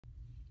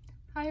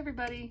Hi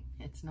everybody,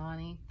 it's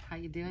Nani. How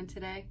you doing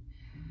today?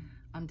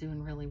 I'm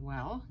doing really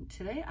well.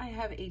 Today I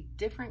have a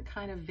different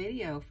kind of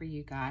video for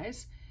you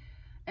guys.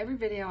 Every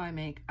video I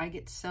make, I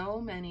get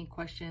so many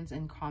questions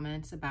and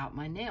comments about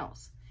my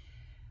nails.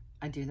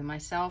 I do them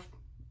myself.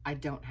 I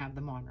don't have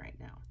them on right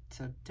now,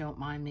 so don't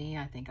mind me.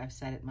 I think I've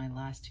said it in my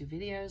last two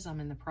videos.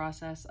 I'm in the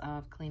process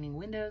of cleaning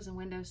windows and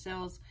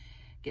windowsills,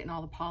 getting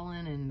all the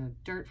pollen and the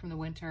dirt from the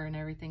winter and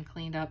everything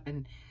cleaned up,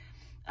 and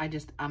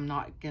I'm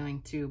not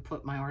going to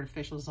put my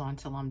artificials on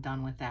till I'm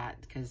done with that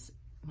because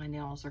my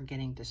nails are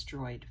getting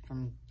destroyed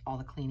from all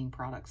the cleaning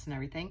products and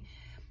everything.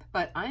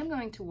 But I am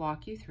going to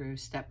walk you through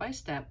step by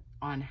step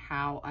on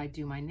how I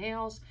do my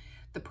nails,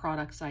 the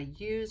products I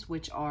use,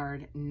 which are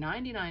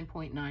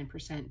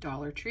 99.9%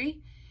 Dollar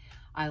Tree.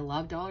 I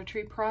love Dollar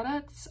Tree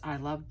products. I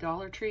love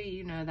Dollar Tree,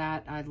 you know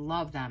that. I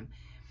love them.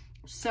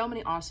 So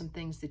many awesome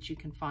things that you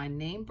can find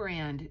name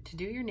brand to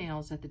do your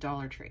nails at the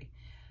Dollar Tree.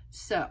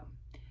 So,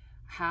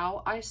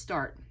 how I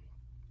start.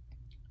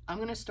 I'm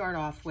going to start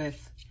off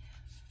with,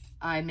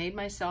 I made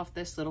myself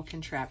this little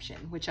contraption,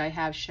 which I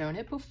have shown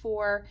it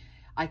before.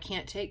 I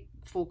can't take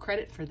full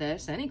credit for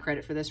this, any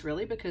credit for this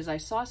really, because I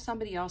saw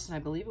somebody else, and I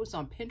believe it was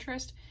on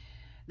Pinterest,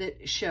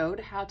 that showed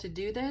how to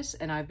do this,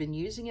 and I've been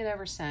using it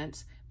ever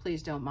since.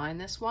 Please don't mind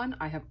this one.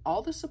 I have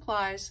all the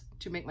supplies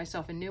to make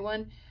myself a new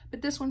one,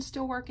 but this one's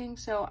still working,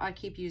 so I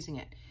keep using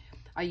it.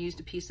 I used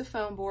a piece of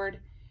foam board.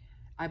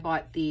 I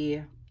bought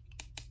the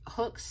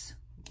hooks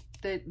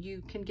that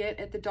you can get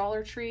at the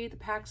Dollar Tree, the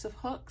packs of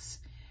hooks.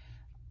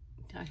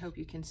 I hope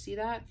you can see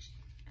that.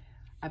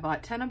 I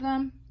bought 10 of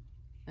them,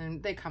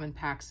 and they come in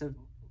packs of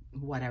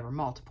whatever,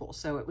 multiple.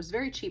 So it was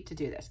very cheap to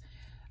do this.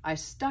 I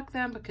stuck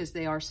them because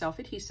they are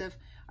self-adhesive.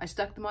 I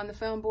stuck them on the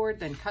foam board,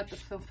 then cut the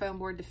foam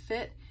board to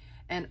fit.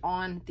 And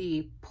on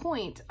the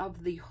point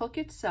of the hook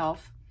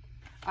itself,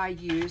 I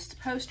used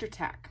poster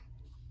tack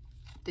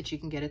that you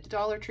can get at the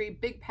Dollar Tree.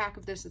 Big pack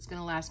of this, it's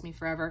gonna last me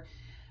forever.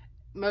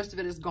 Most of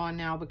it is gone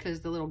now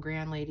because the little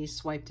grand ladies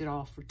swiped it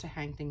off to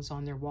hang things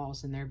on their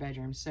walls in their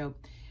bedrooms. So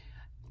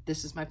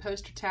this is my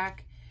poster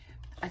tack.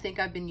 I think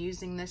I've been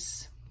using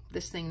this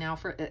thing now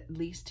for at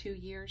least 2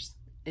 years.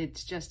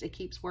 It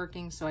keeps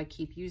working, so I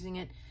keep using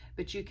it.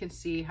 But you can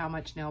see how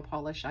much nail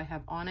polish I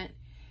have on it.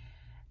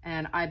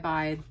 And I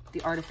buy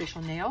the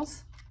artificial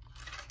nails.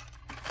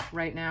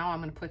 Right now, I'm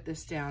gonna put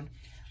this down.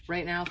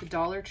 Right now at the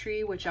Dollar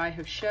Tree, which I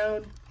have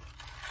showed,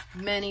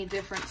 many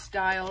different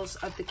styles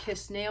of the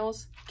Kiss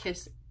nails.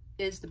 Kiss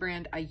is the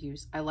brand I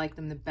use. I like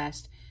them the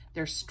best.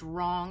 They're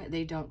strong,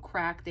 they don't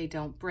crack, they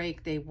don't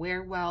break, they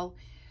wear well.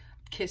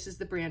 Kiss is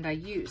the brand I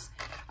use.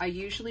 I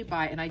usually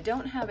buy, and I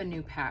don't have a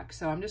new pack,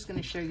 so I'm just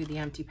gonna show you the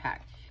empty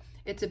pack.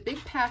 It's a big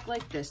pack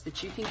like this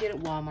that you can get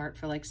at Walmart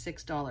for like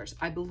 $6.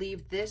 I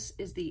believe this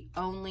is the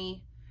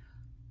only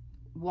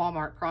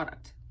Walmart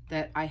product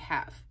that I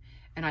have,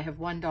 and I have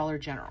 $1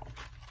 General,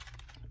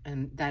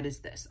 and that is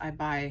this. I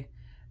buy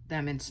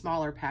them in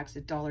smaller packs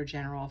at Dollar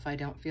General if I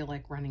don't feel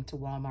like running to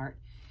Walmart.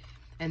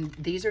 And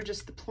these are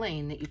just the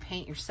plain that you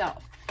paint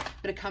yourself.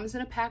 But it comes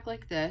in a pack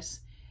like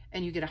this,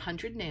 and you get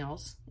 100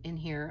 nails in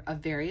here of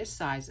various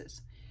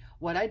sizes.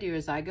 What I do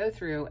is I go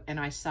through and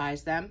I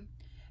size them,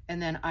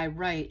 and then I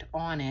write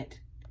on it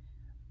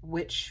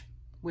which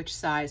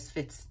size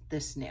fits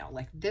this nail.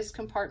 Like this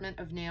compartment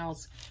of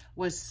nails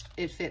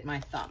it fit my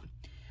thumb.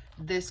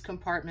 This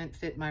compartment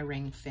fit my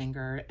ring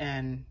finger,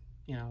 and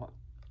you know,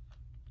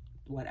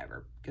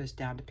 whatever, goes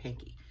down to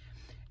pinky.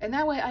 And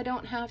that way I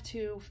don't have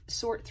to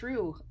sort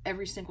through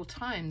every single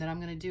time that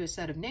I'm gonna do a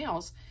set of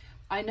nails.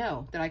 I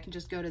know that I can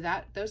just go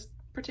to those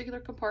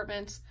particular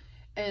compartments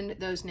and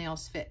those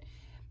nails fit.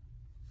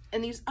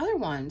 And these other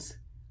ones,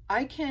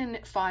 I can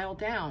file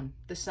down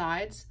the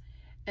sides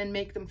and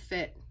make them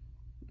fit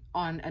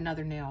on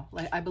another nail.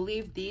 Like I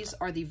believe these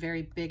are the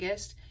very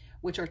biggest,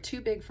 which are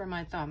too big for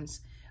my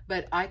thumbs,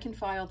 but I can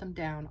file them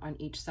down on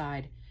each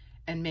side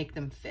and make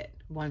them fit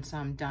once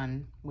I'm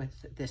done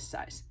with this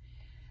size.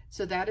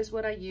 So that is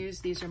what I use.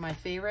 These are my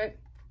favorite,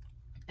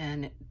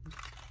 and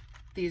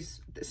the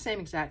same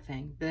exact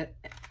thing.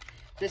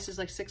 This is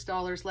like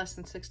 $6, less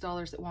than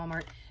 $6 at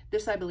Walmart.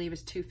 This I believe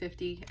is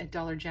 $2.50 at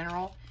Dollar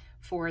General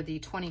for the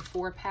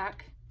 24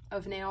 pack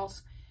of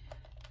nails.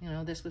 You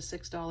know, this was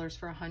 $6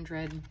 for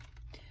 100,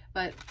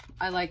 but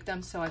I like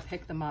them, so I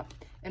picked them up.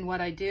 And what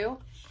I do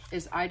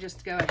is I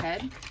just go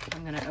ahead,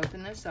 I'm gonna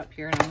open this up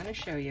here and I'm gonna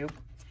show you.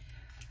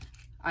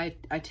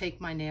 I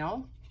take my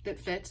nail that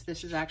fits.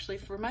 This is actually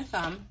for my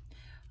thumb.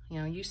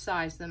 You know, you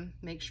size them,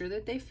 make sure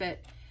that they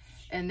fit,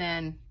 and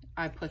then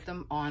I put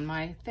them on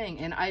my thing.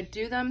 And I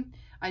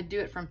do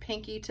it from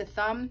pinky to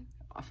thumb,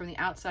 from the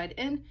outside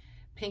in,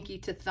 pinky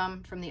to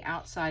thumb from the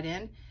outside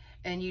in,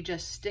 and you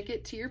just stick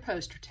it to your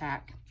poster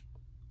tack,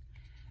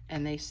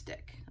 and they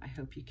stick. I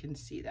hope you can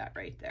see that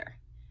right there.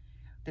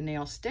 The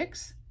nail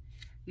sticks.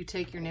 You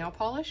take your nail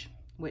polish,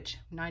 which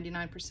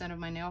 99% of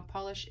my nail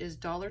polish is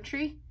Dollar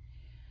Tree,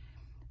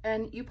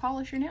 and you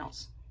polish your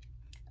nails.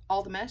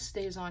 All the mess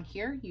stays on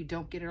here. You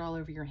don't get it all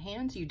over your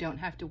hands. You don't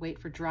have to wait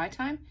for dry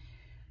time.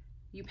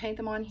 You paint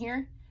them on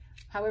here,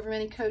 however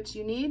many coats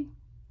you need.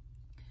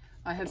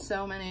 I have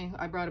so many.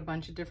 I brought a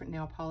bunch of different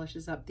nail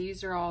polishes up.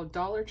 These are all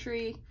Dollar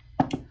Tree.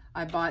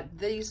 I bought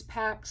these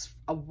packs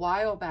a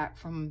while back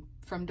from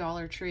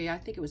Dollar Tree. I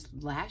think it was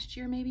last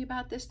year, maybe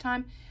about this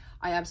time.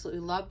 I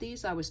absolutely love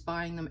these. I was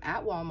buying them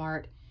at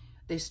Walmart.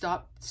 They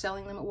stopped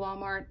selling them at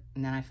Walmart,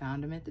 and then I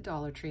found them at the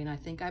Dollar Tree, and I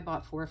think I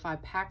bought 4 or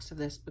 5 packs of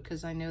this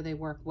because I know they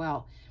work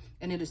well.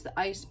 And it is the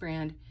Ice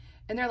brand,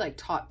 and they're like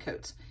top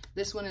coats.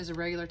 This one is a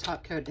regular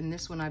top coat, and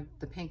this one,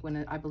 the pink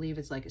one, I believe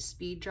is like a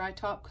speed dry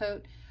top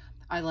coat.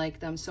 I like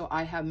them, so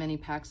I have many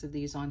packs of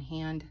these on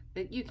hand,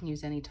 but you can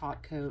use any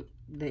top coat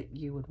that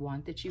you would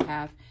want that you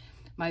have.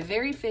 My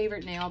very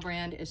favorite nail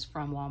brand is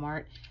from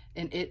Walmart,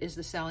 and it is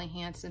the Sally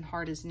Hansen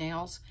Hard as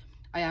Nails.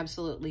 I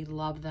absolutely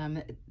love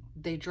them.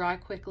 They dry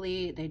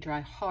quickly, they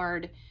dry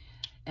hard,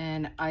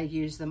 and I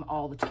use them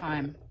all the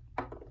time.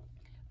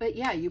 But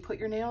yeah, you put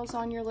your nails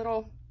on your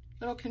little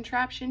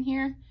contraption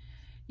here,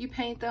 you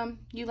paint them,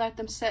 you let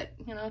them set,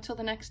 you know, till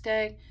the next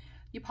day,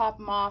 you pop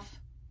them off,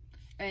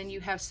 and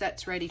you have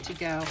sets ready to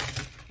go.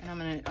 And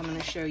I'm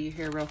gonna show you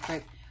here real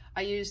quick.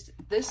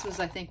 This was,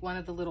 I think, one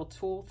of the little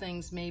tool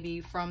things maybe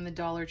from the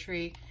Dollar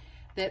Tree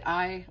that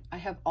I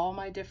have all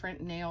my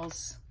different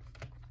nails,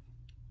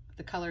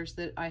 the colors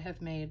that I have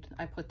made,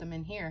 I put them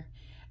in here.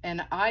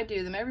 And I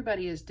do them,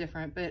 everybody is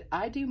different, but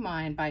I do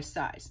mine by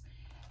size.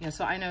 You know,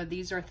 so I know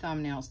these are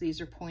thumbnails, these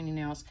are pointy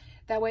nails.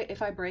 That way,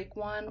 if I break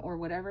one or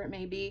whatever it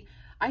may be,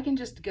 I can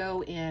just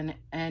go in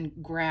and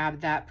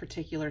grab that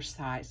particular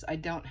size. I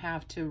don't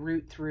have to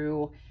root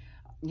through,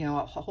 you know,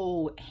 a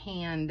whole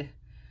hand,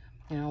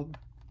 you know,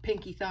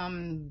 pinky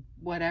thumb,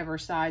 whatever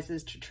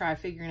sizes to try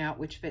figuring out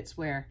which fits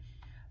where.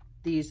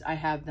 These, I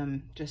have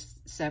them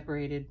just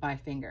separated by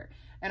finger.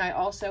 And I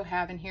also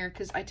have in here,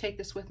 because I take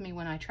this with me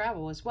when I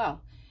travel as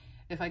well.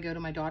 If I go to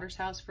my daughter's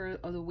house for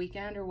the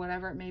weekend or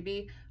whatever it may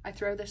be, I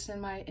throw this in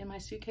my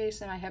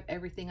suitcase, and I have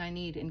everything I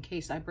need in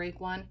case I break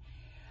one.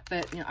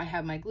 But, you know, I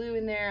have my glue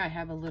in there. I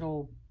have a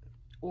little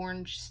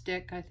orange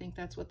stick, I think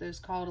that's what those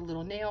called, a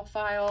little nail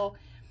file.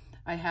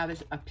 I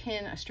have a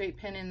pin, a straight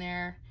pin in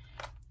there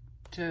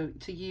to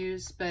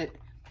use, but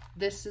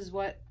this is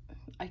what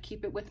I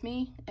keep it with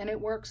me, and it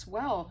works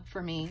well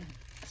for me.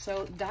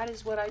 So that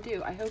is what I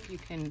do. I hope you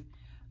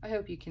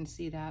can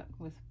see that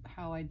with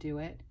how I do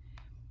it.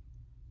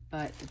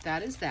 But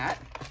that is that.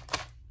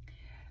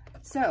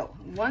 So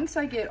once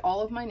I get all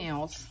of my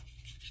nails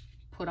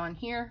put on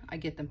here, I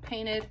get them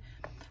painted.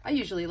 I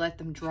usually let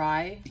them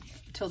dry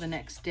till the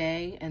next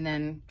day, and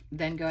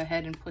then go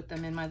ahead and put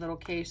them in my little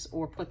case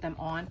or put them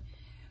on.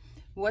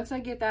 Once I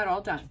get that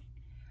all done,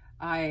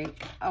 I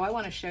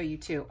want to show you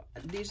too.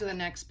 These are the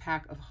next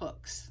pack of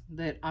hooks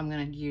that I'm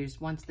going to use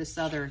once this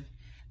other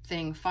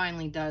thing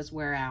finally does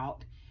wear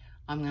out.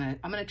 I'm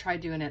gonna try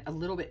doing it a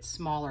little bit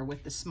smaller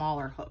with the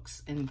smaller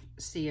hooks and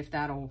see if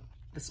the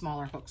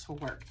smaller hooks will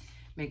work.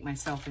 Make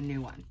myself a new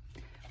one.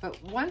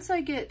 But once I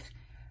get,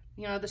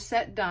 you know, the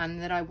set done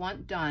that I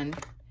want done,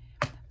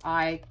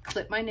 I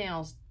clip my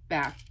nails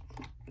back.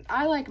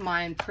 I like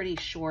mine pretty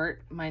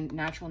short, my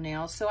natural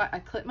nails. So I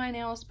clip my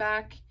nails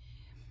back,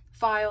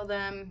 file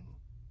them,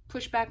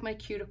 push back my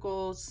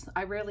cuticles.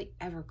 I rarely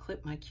ever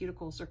clip my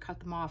cuticles or cut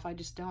them off. I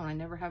just don't. I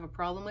never have a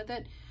problem with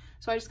it.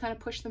 So I just kind of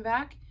push them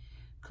back,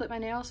 clip my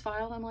nails,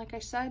 file them like I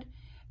said,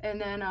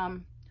 and then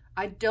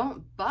I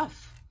don't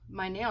buff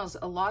my nails.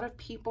 A lot of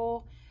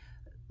people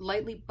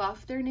lightly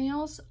buff their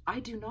nails. I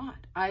do not.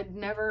 I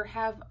never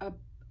have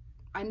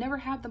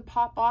them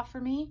pop off for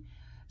me,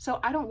 so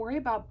I don't worry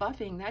about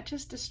buffing. That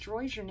just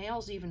destroys your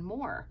nails even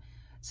more.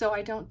 So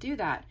I don't do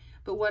that.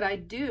 But what I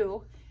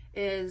do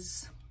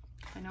is,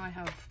 I know I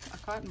have a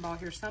cotton ball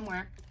here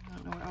somewhere. I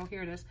don't know what, oh,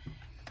 here it is.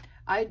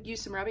 I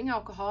use some rubbing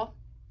alcohol,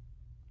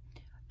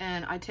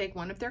 and I take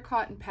one of their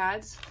cotton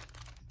pads,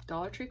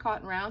 Dollar Tree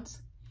cotton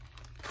rounds.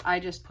 I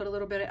just put a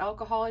little bit of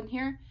alcohol in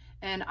here,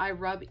 and I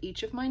rub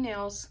each of my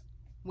nails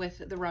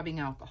with the rubbing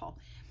alcohol.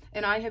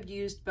 And I have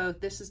used both.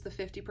 This is the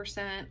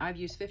 50%. I've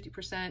used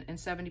 50% and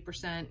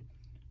 70%,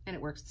 and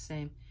it works the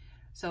same.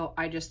 So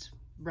I just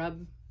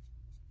rub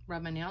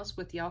my nails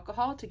with the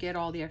alcohol to get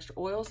all the extra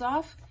oils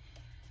off.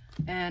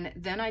 And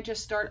then I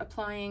just start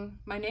applying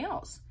my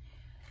nails.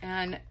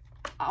 And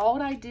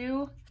all I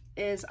do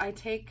is I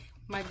take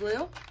my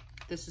glue.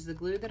 This is the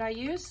glue that I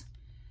use.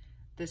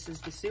 This is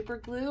the Super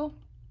Glue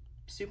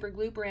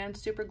brand,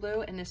 Super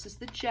Glue, and this is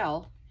the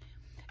gel.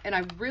 And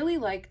I really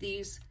like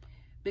these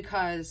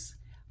because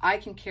I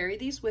can carry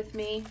these with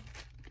me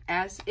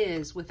as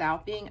is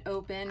without being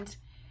opened.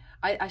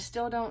 I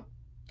still don't,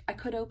 I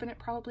could open it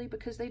probably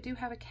because they do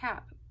have a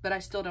cap, but I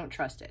still don't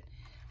trust it.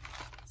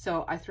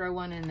 So I throw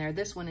one in there.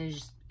 This one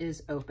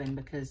is open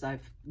because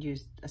I've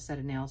used a set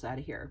of nails out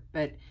of here,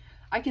 but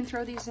I can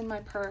throw these in my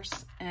purse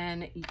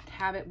and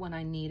have it when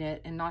I need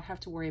it and not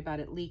have to worry about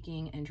it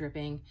leaking and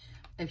dripping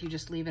if you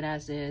just leave it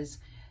as is.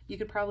 You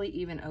could probably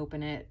even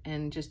open it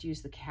and just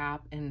use the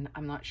cap, and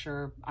I'm not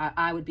sure.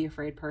 I would be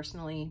afraid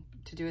personally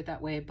to do it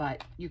that way,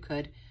 but you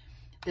could.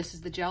 This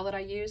is the gel that I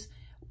use.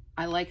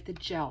 I like the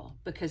gel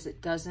because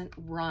it doesn't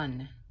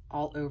run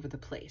all over the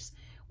place.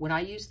 When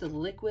I use the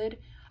liquid,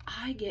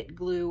 I get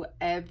glue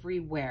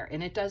everywhere,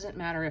 and it doesn't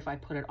matter if I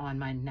put it on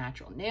my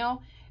natural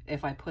nail,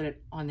 if I put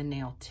it on the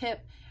nail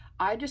tip,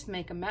 I just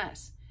make a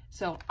mess.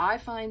 So I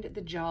find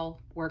the gel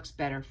works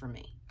better for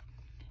me.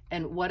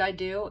 And what I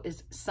do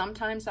is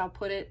sometimes I'll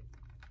put it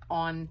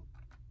on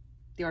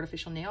the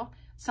artificial nail.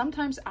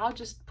 Sometimes I'll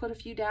just put a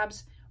few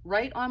dabs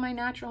right on my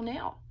natural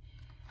nail.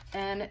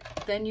 And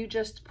then you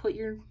just put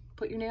your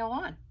nail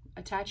on,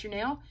 attach your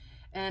nail.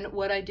 And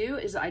what I do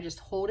is I just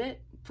hold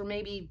it for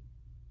maybe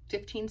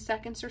 15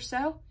 seconds or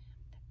so.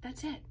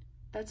 That's it.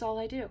 That's all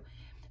I do.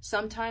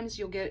 Sometimes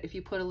you'll get, if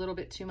you put a little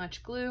bit too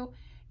much glue,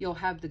 you'll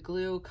have the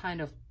glue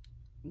kind of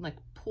like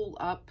pull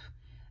up,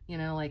 you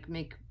know, like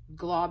make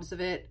globs of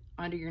it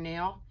under your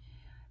nail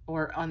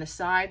or on the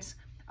sides.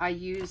 I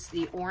use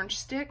the orange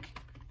stick.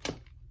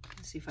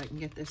 Let's see if I can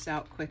get this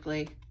out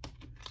quickly.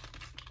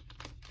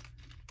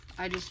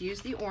 I just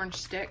use the orange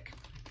stick,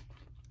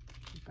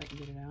 if I can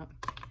get it out.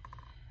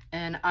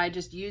 And I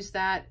just use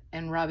that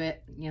and rub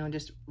it, you know,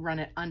 just run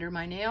it under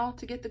my nail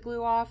to get the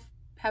glue off.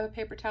 Have a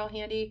paper towel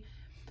handy,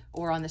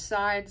 or on the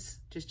sides,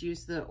 just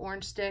use the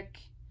orange stick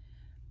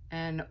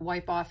and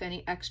wipe off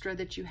any extra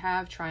that you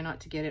have. Try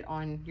not to get it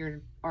on your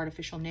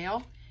artificial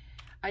nail.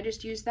 I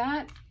just use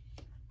that.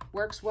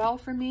 Works well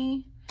for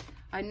me.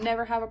 I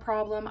never have a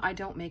problem. I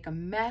don't make a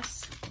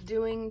mess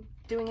doing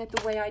it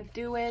the way I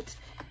do it.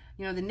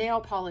 You know, the nail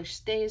polish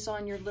stays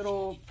on your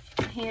little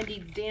handy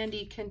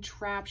dandy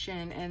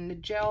contraption, and the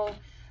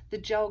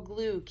gel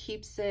glue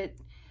keeps it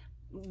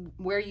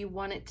where you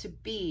want it to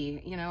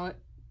be. You know,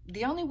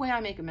 the only way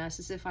I make a mess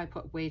is if I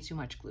put way too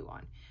much glue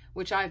on,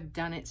 which I've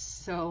done it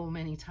so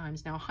many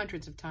times now,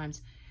 hundreds of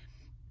times.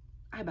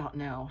 I about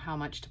know how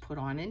much to put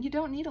on, and you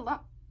don't need a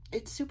lot.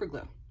 It's super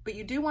glue, but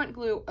you do want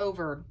glue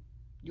over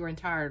your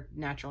entire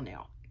natural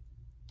nail.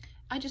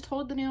 I just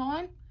hold the nail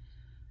on.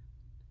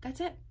 That's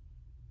it.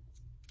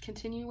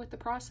 Continue with the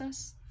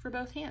process for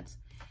both hands.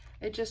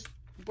 It just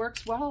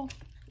works well.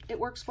 It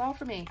works well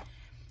for me.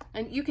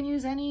 And you can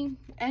use any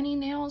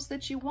nails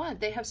that you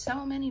want. They have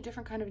so many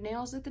different kind of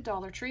nails at the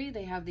Dollar Tree.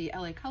 They have the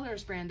LA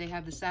Colors brand. They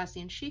have the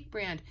Sassy and Chic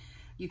brand.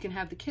 You can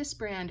have the Kiss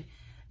brand.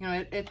 You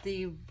know, at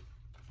the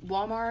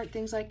Walmart,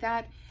 things like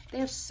that. They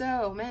have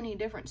so many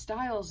different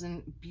styles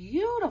and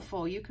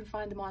beautiful. You can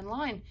find them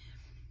online.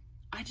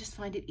 I just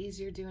find it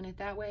easier doing it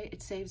that way.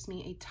 It saves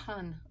me a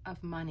ton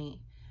of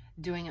money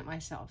doing it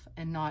myself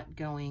and not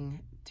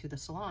going to the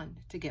salon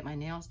to get my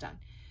nails done.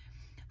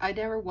 I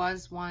never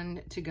was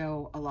one to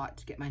go a lot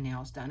to get my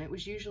nails done. It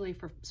was usually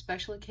for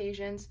special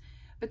occasions,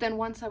 but then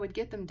once I would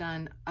get them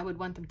done, I would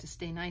want them to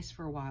stay nice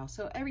for a while.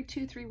 So every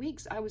 2-3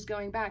 weeks, I was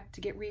going back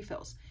to get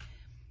refills.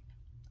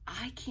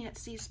 I can't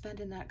see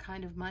spending that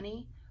kind of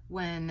money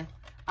when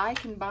I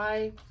can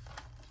buy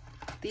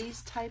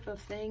these type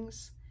of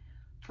things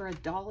for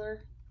 $1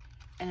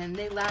 and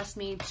they last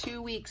me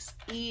 2 weeks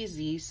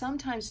easy,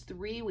 sometimes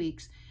 3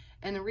 weeks.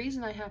 And the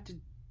reason I have to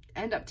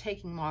end up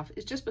taking them off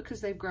is just because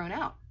they've grown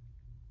out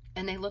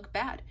and they look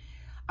bad.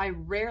 I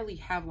rarely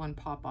have one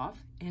pop off,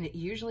 and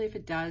usually if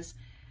it does,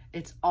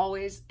 it's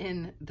always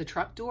in the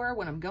truck door.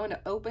 When I'm going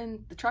to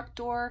open the truck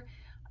door,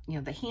 you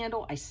know, the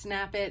handle, I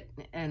snap it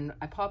and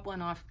I pop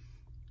one off.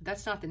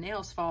 That's not the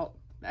nail's fault.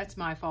 That's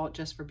my fault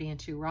just for being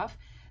too rough.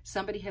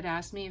 Somebody had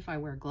asked me if I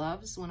wear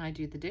gloves when I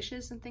do the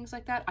dishes and things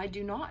like that. I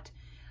do not.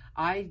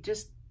 I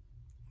just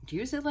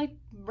use it like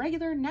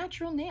regular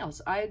natural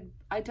nails. I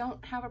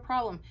don't have a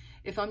problem.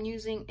 If I'm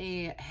using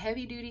a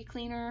heavy duty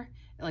cleaner,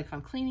 like if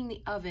I'm cleaning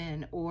the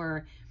oven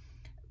or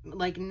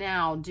like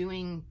now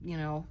doing, you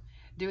know,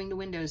 doing the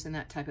windows and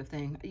that type of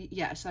thing,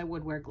 yes, I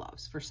would wear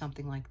gloves for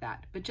something like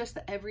that. But just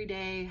the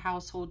everyday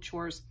household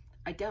chores,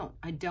 I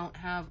don't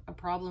have a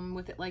problem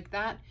with it like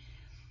that.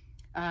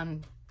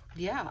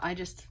 Yeah,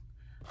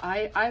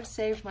 I've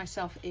saved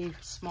myself a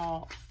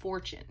small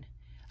fortune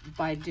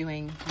by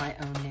doing my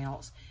own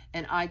nails,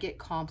 and I get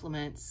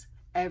compliments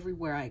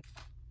everywhere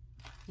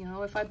you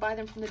know, if I buy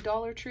them from the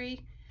Dollar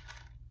Tree,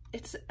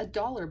 it's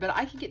 $1, but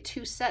I could get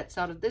 2 sets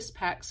out of this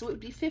pack, so it would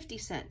be 50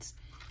 cents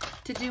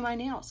to do my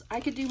nails. I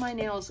could do my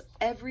nails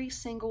every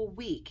single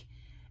week,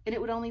 and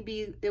it would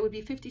be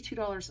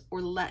 $52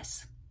 or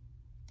less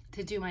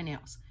to do my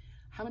nails.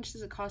 How much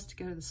does it cost to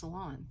go to the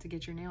salon to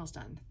get your nails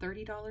done?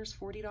 $30,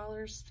 $40,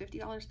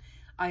 $50?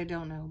 I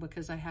don't know,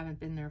 because I haven't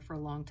been there for a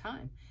long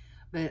time.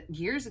 But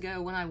years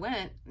ago when I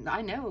went,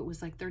 I know it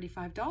was like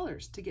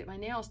 $35 to get my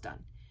nails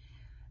done.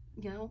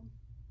 You know,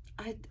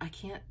 I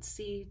can't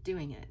see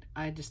doing it.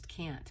 I just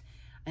can't.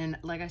 And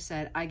like I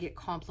said, I get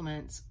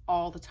compliments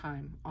all the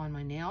time on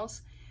my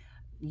nails.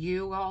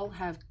 You all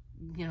have,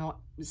 you know,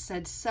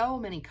 said so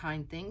many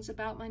kind things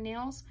about my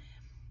nails.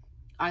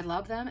 I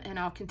love them, and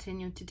I'll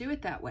continue to do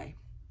it that way.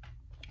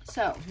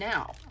 So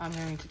now I'm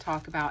going to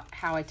talk about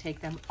how I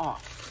take them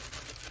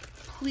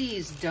off.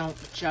 Please don't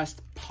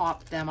just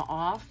pop them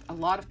off. A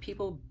lot of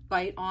people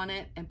bite on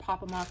it and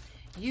pop them off.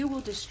 You will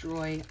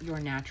destroy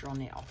your natural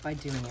nail by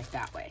doing it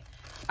that way.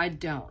 I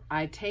don't.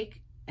 I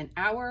take an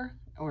hour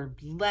or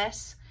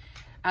less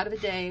out of the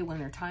day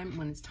when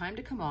it's time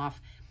to come off,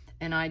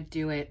 and I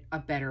do it a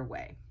better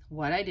way.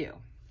 What I do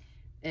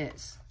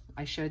is,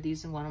 I showed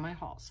these in one of my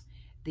hauls.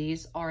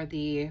 These are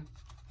the,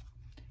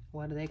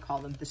 what do they call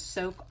them? The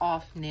soak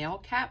off nail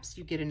caps.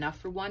 You get enough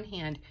for one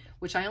hand,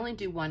 which I only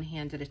do one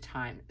hand at a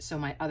time. So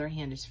my other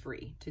hand is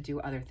free to do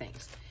other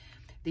things.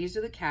 These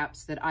are the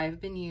caps that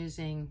I've been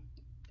using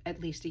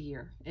at least a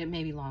year. It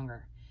may be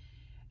longer.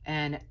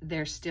 And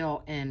they're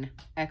still in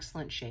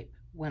excellent shape.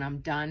 When I'm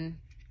done,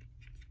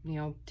 you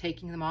know,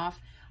 taking them off,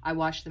 I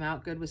wash them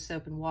out good with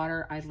soap and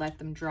water. I let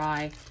them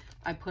dry.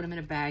 I put them in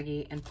a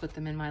baggie and put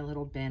them in my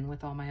little bin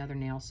with all my other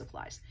nail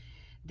supplies.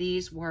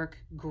 These work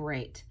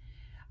great.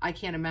 I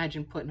can't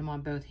imagine putting them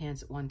on both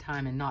hands at one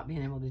time and not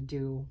being able to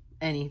do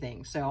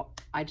anything. So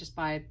I just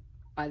buy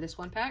this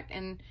one pack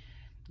and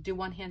do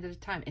one hand at a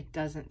time. It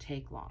doesn't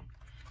take long.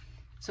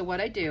 So what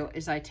I do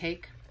is I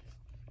take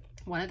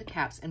one of the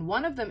caps, and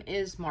one of them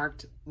is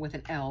marked with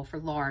an L for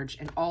large,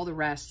 and all the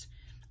rest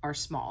are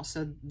small.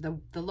 So the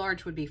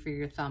large would be for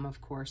your thumb,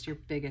 of course, your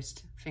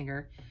biggest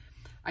finger.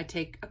 I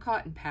take a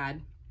cotton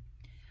pad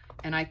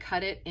and I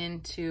cut it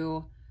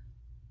into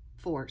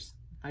fours.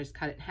 I just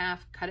cut it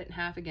in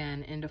half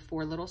again into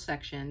 4 little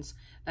sections.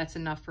 That's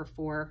enough for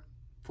four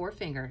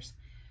fingers.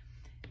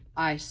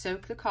 I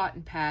soak the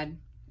cotton pad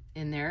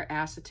in there,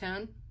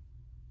 acetone,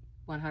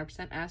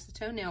 100%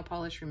 acetone nail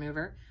polish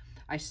remover.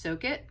 I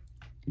soak it.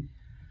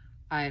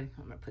 I'm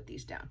gonna put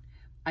these down.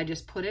 I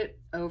just put it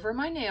over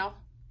my nail,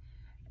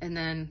 and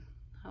then,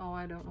 oh,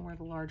 I don't know where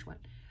the large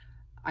went.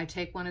 I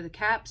take one of the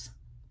caps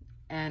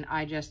and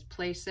I just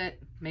place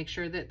it, make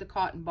sure that the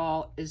cotton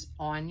ball is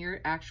on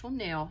your actual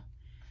nail,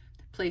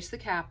 place the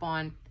cap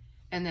on,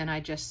 and then I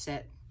just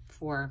sit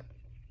for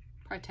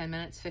probably 10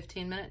 minutes,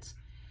 15 minutes.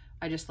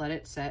 I just let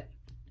it sit,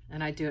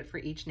 and I do it for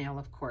each nail,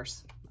 of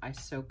course. I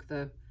soak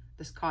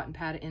this cotton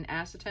pad in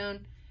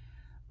acetone,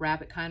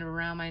 wrap it kind of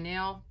around my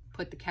nail,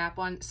 put the cap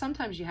on.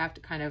 Sometimes you have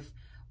to kind of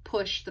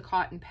push the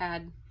cotton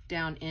pad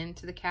down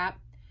into the cap,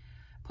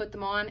 put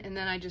them on, and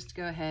then I just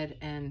go ahead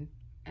and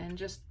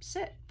just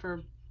sit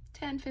for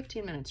 10,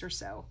 15 minutes or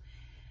so.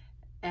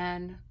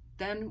 And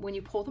then when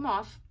you pull them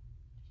off,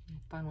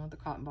 find one with the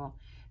cotton ball,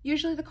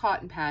 usually the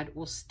cotton pad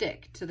will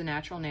stick to the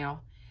natural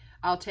nail.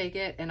 I'll take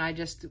it and I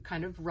just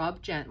kind of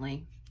rub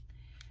gently,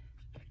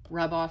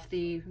 rub off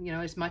the, you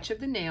know, as much of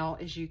the nail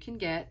as you can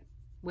get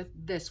with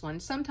this one.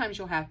 Sometimes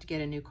you'll have to get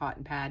a new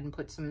cotton pad and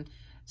put some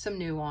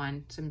new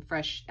on, some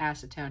fresh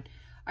acetone.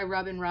 I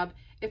rub and rub.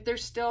 If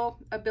there's still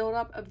a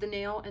buildup of the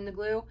nail and the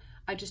glue,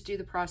 I just do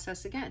the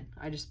process again.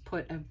 I just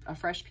put a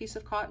fresh piece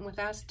of cotton with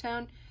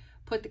acetone,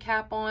 put the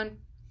cap on,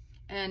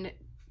 and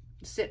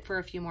sit for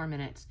a few more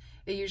minutes.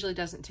 It usually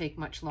doesn't take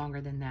much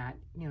longer than that.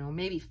 You know,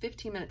 maybe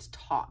 15 minutes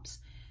tops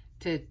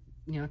to,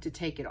 you know, to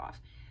take it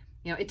off.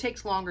 You know, it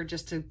takes longer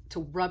just to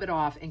rub it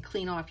off and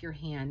clean off your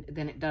hand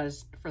than it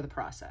does for the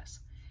process.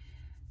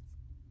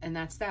 And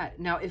that's that.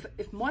 Now, if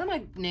one of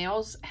my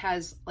nails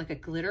has like a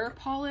glitter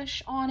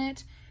polish on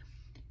it,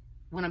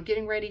 when I'm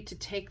getting ready to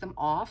take them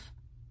off,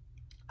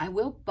 I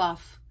will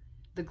buff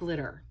the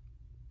glitter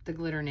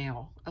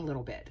nail a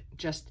little bit.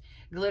 Just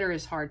glitter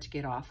is hard to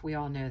get off. We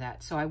all know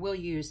that. So I will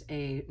use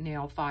a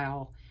nail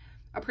file,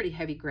 a pretty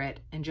heavy grit,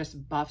 and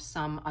just buff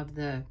some of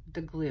the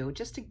glue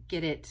just to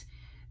get it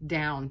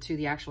down to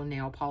the actual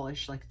nail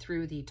polish, like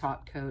through the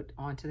top coat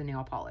onto the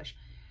nail polish.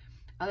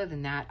 Other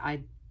than that,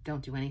 I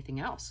don't do anything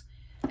else.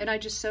 And I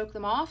just soak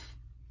them off.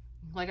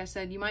 Like I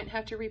said, you might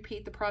have to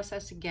repeat the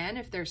process again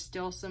if there's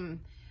still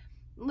some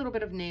little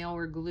bit of nail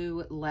or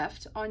glue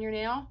left on your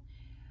nail.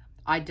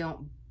 I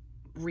don't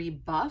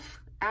rebuff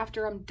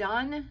after I'm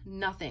done,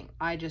 nothing.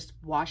 I just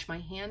wash my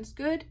hands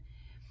good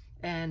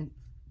and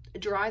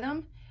dry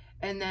them.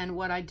 And then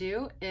what I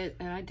do is,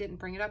 and I didn't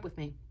bring it up with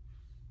me,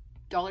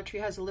 Dollar Tree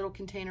has a little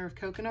container of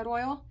coconut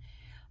oil.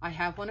 I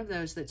have one of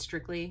those that's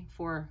strictly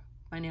for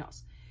my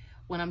nails.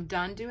 When I'm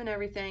done doing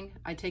everything,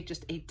 I take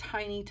just a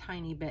tiny,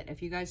 tiny bit.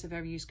 If you guys have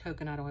ever used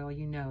coconut oil,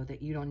 you know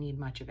that you don't need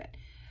much of it.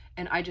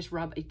 And I just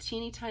rub a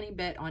teeny tiny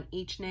bit on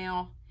each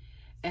nail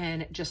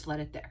and just let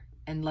it there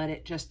and let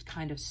it just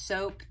kind of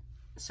soak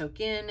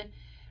in,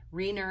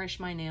 re-nourish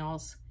my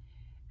nails,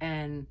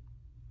 and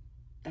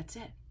that's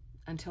it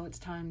until it's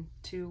time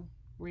to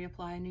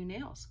reapply new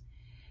nails.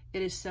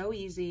 It is so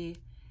easy,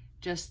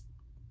 just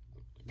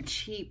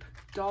cheap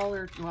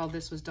well,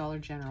 this was Dollar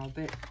General,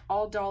 but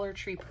all Dollar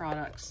Tree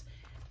products,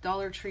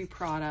 Dollar Tree,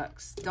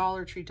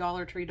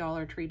 Dollar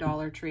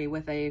Tree,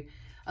 with a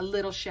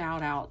little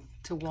shout out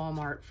to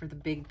Walmart for the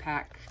big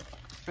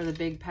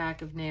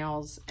pack, of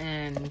nails,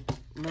 and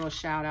a little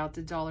shout out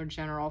to Dollar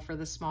General for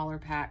the smaller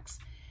packs.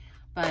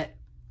 But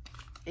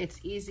it's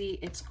easy,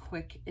 it's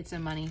quick, it's a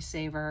money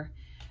saver,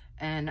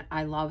 and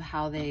I love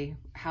how they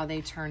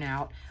turn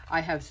out.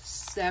 I have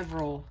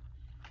several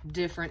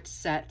different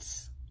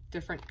sets,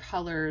 different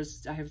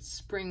colors. I have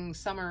spring,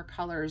 summer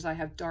colors. I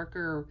have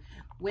darker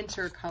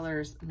winter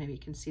colors. Maybe you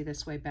can see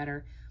this way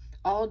better.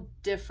 All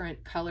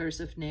different colors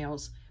of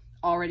nails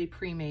already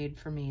pre-made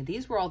for me.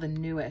 These were all the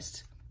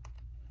newest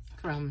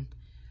from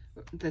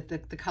the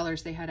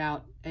colors they had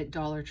out at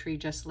Dollar Tree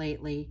just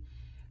lately.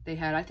 They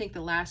had, I think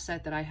the last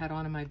set that I had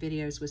on in my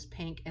videos was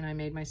pink, and I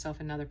made myself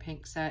another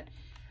pink set.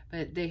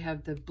 but they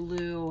have the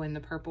blue and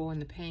the purple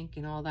and the pink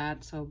and all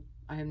that. So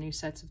I have new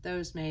sets of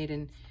those made,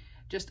 and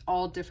just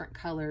all different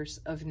colors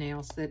of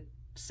nails,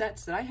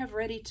 sets that I have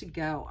ready to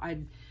go.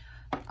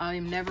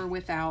 I'm never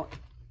without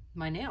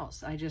my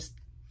nails.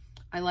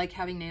 I like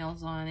having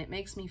nails on. It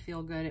makes me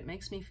feel good. It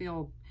makes me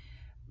feel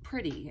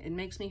pretty. It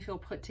makes me feel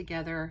put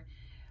together.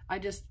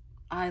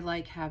 I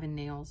like having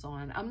nails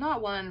on. I'm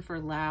not one for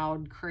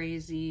loud,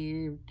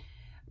 crazy,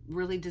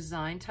 really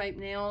design type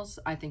nails.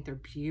 I think they're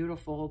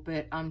beautiful,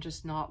 but I'm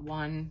just not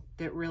one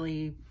that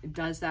really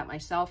does that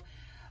myself.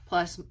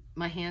 Plus,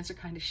 my hands are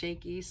kind of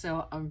shaky,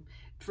 so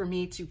for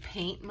me to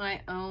paint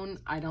my own,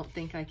 I don't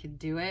think I could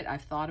do it.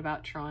 I've thought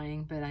about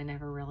trying, but I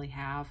never really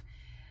have.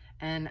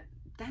 And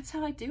that's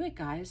how I do it,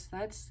 guys.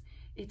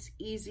 It's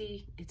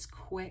easy, it's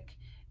quick,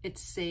 it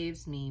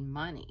saves me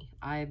money.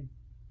 I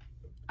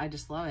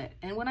just love it.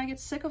 And when I get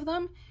sick of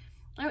them,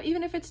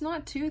 even if it's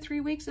not 2 or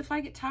 3 weeks, if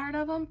I get tired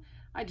of them,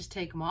 I just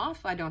take them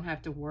off. I don't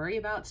have to worry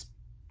about,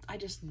 I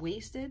just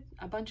wasted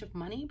a bunch of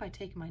money by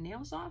taking my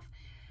nails off.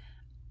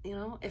 You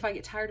know, if I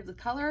get tired of the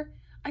color,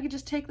 I could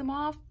just take them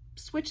off,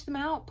 switch them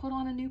out, put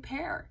on a new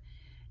pair.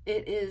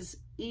 It is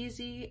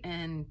easy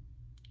and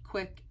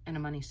quick and a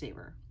money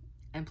saver.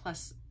 And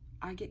plus,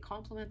 I get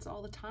compliments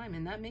all the time,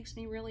 and that makes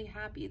me really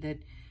happy that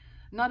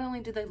not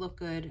only do they look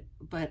good,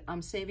 but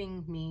I'm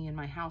saving me and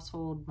my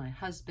household, my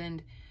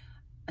husband,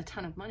 a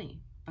ton of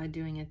money by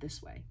doing it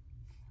this way.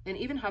 And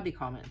even hubby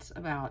comments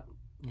about,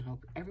 you know,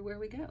 everywhere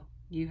we go,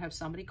 you have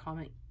somebody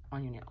comment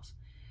on your nails.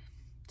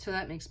 So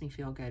that makes me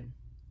feel good.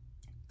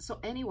 So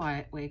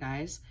anyway,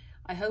 guys,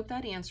 I hope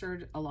that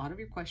answered a lot of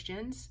your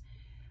questions.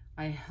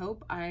 I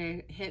hope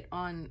I hit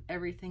on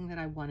everything that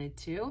I wanted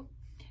to.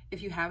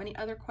 If you have any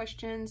other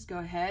questions, go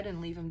ahead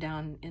and leave them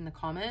down in the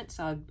comments.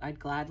 I'd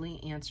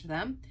gladly answer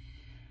them.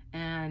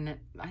 And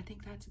I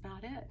think that's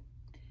about it.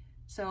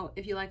 So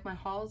if you like my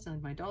hauls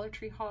and my Dollar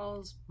Tree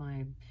hauls,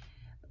 my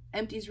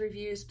empties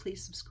reviews,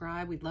 please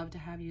subscribe. We'd love to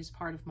have you as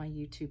part of my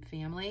YouTube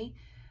family.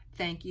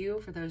 Thank you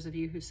for those of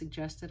you who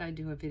suggested I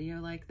do a video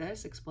like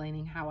this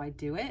explaining how I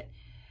do it.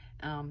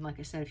 Like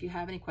I said, if you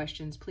have any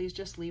questions, please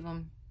just leave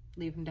them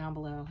down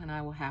below and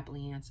I will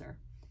happily answer.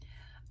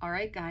 All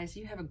right, guys,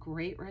 you have a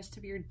great rest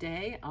of your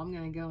day. I'm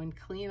going to go and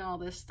clean all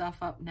this stuff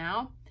up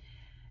now,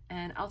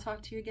 and I'll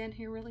talk to you again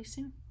here really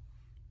soon.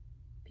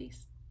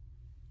 Peace.